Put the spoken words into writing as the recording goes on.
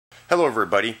Hello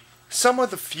everybody. Some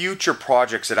of the future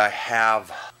projects that I have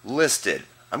listed,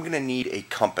 I'm going to need a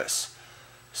compass.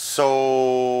 So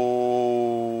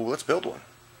let's build one.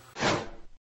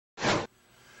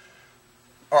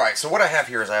 Alright, so what I have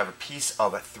here is I have a piece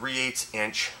of a 3/8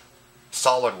 inch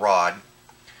solid rod,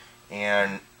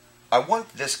 and I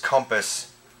want this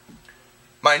compass.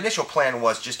 My initial plan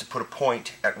was just to put a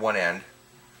point at one end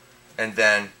and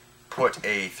then put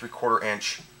a 3/4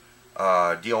 inch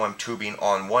DOM tubing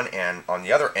on one end. On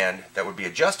the other end that would be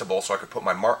adjustable, so I could put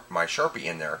my Sharpie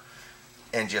in there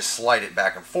and just slide it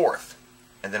back and forth,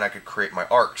 and then I could create my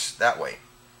arcs that way.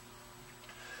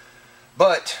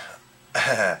 But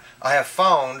I have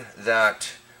found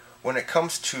that when it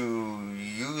comes to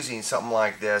using something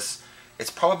like this, it's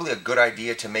probably a good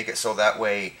idea to make it so that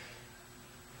way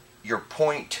your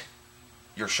point,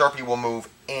 your Sharpie will move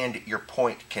and your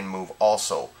point can move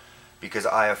also. Because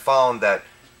I have found that,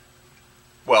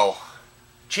 well,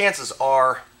 chances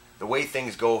are, the way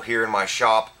things go here in my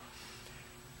shop,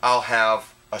 I'll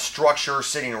have a structure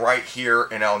sitting right here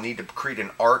and I'll need to create an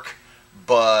arc,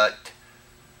 but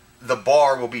the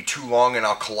bar will be too long and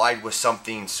I'll collide with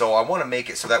something. So I want to make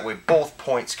it so that way both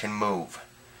points can move,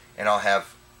 and I'll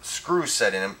have screws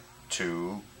set in them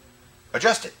to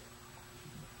adjust it.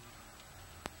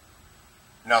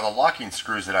 Now the locking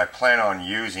screws that I plan on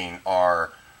using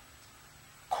are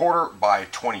 1/4 by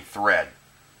 20 thread.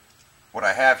 What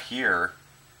I have here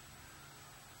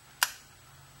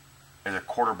is a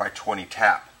 1/4 by 20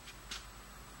 tap.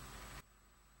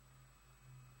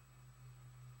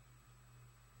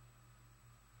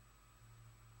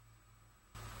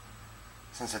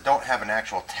 Since I don't have an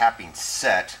actual tapping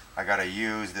set, I gotta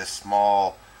use this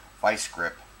small vice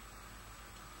grip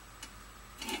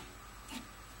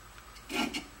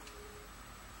to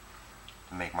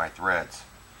make my threads.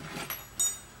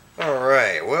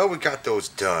 Alright, well, we got those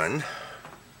done.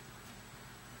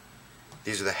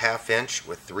 These are the 1/2 inch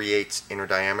with 3/8 inner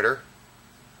diameter,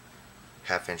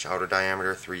 1/2 inch outer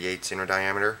diameter, 3/8 inner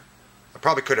diameter. I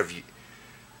probably could have, if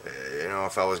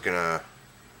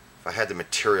I had the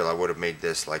material, I would have made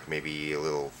this like maybe a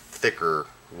little thicker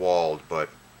walled, but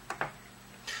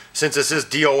since this is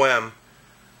DOM,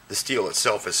 the steel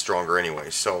itself is stronger anyway.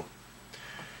 So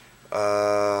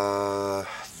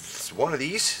one of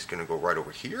these is going to go right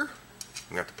over here.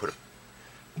 I'm going to have to put a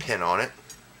pin on it,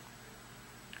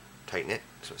 tighten it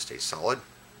so it stays solid.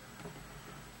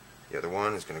 The other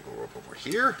one is going to go up over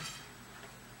here,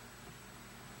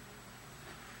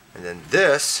 and then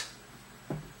this,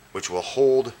 which will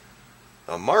hold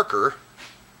a marker,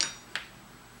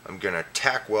 I'm going to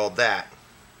tack weld that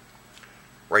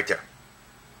right there.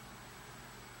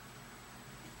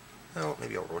 Oh,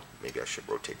 maybe I should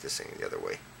rotate this thing the other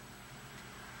way.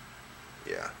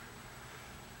 Yeah.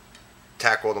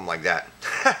 Tack weld them like that.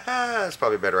 That's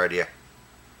probably a better idea.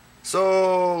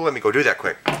 So let me go do that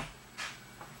quick.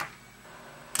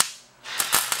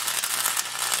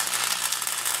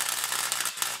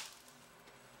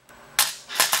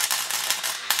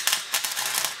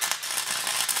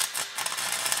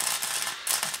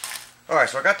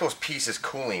 Alright, so I got those pieces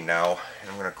cooling now,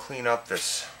 and I'm going to clean up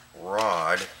this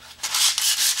rod.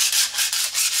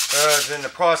 Because in the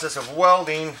process of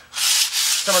welding,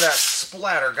 some of that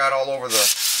splatter got all over the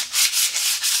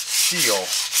steel,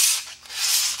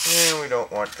 and we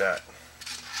don't want that.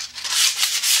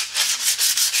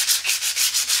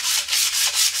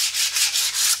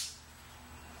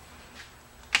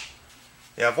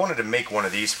 Yeah, I've wanted to make one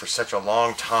of these for such a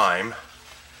long time.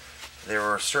 There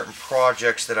were certain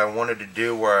projects that I wanted to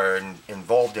do where I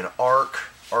involved an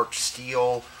arced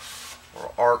steel,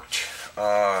 or arced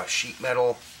sheet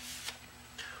metal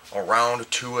around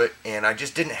to it, and I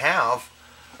just didn't have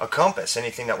a compass,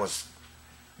 anything that was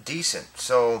decent.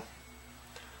 So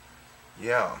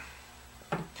yeah,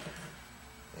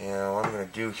 what I'm going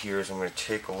to do here is I'm going to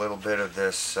take a little bit of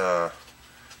this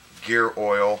gear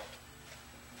oil,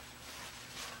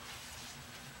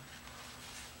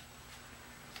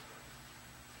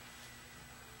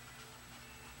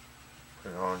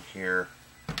 put it on here,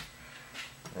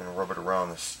 and rub it around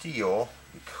the steel,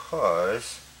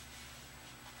 because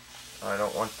I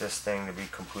don't want this thing to be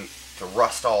to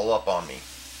rust all up on me.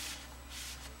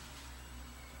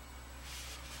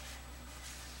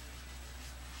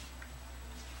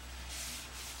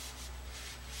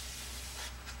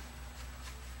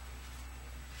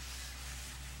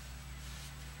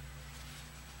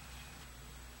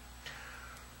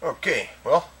 Okay,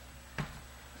 well,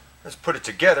 let's put it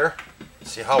together and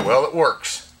see how well it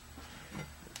works.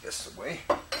 This way.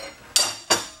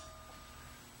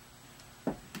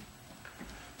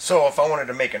 So if I wanted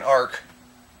to make an arc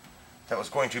that was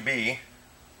going to be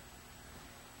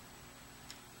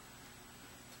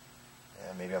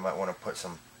maybe I might want to put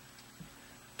some,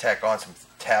 tack on some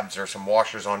tabs or some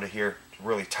washers onto here to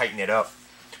really tighten it up.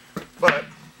 But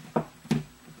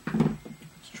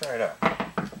let's try it out.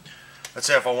 Let's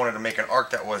say if I wanted to make an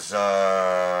arc that was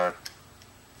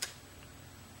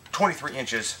 23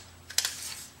 inches.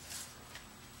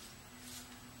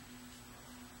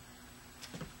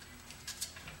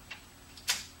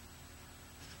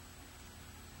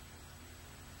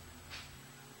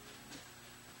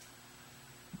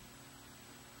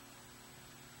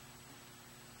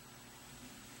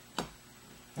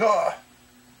 Ah,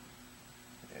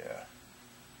 yeah.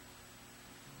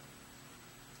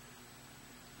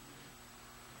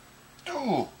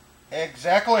 Ooh,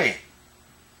 exactly.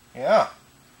 Yeah.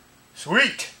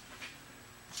 Sweet.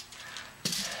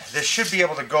 This should be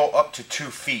able to go up to 2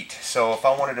 feet. So if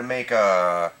I wanted to make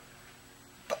a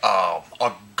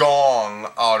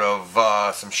gong out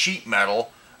of some sheet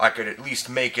metal, I could at least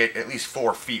make it at least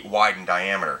 4 feet wide in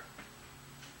diameter.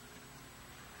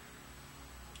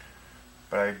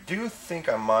 But I do think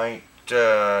I might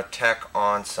tack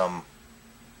on some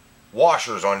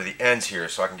washers onto the ends here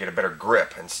so I can get a better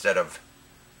grip instead of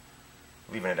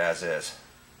leaving it as is.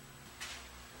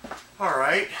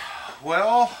 Alright,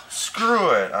 well, screw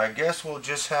it. I guess we'll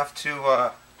just have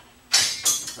to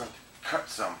cut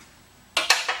some.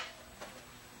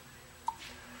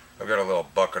 I've got a little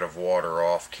bucket of water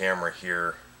off camera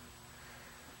here.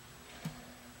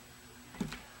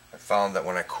 I found that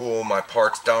when I cool my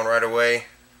parts down right away,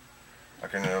 I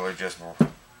can really just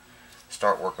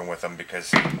start working with them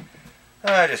because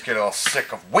I just get all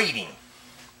sick of waiting.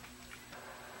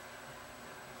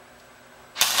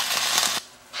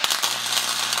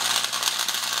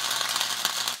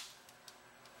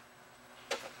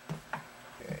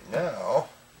 Okay, now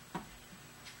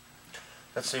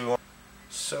let's see.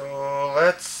 So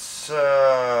let's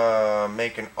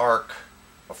make an arc,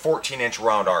 a 14-inch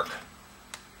round arc.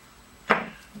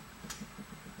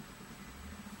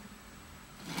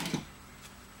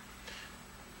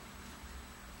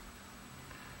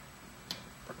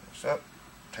 Up,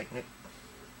 tighten it.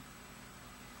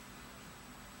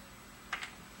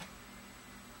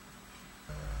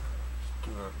 Let's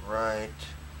do it right.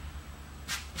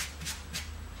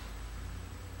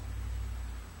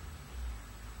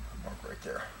 Mark right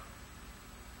there.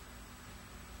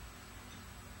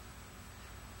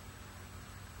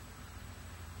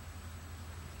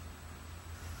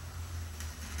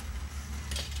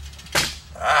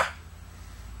 Ah!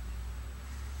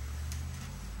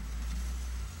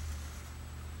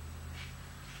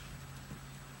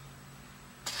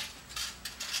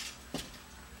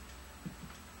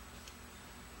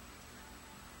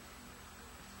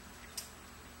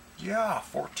 Yeah,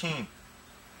 14.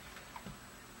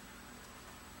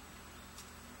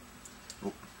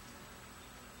 Oop.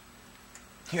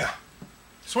 Yeah.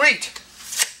 Sweet.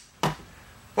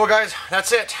 Well, guys,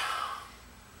 that's it.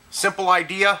 Simple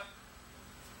idea.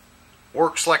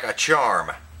 Works like a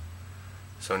charm.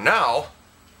 So now,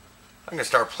 I'm going to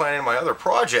start planning my other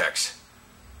projects.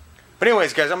 But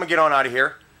anyways, guys, I'm going to get on out of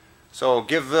here. So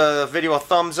give the video a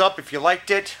thumbs up if you liked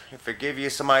it. If it gave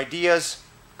you some ideas,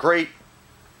 great.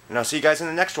 And I'll see you guys in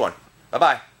the next one.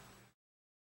 Bye-bye.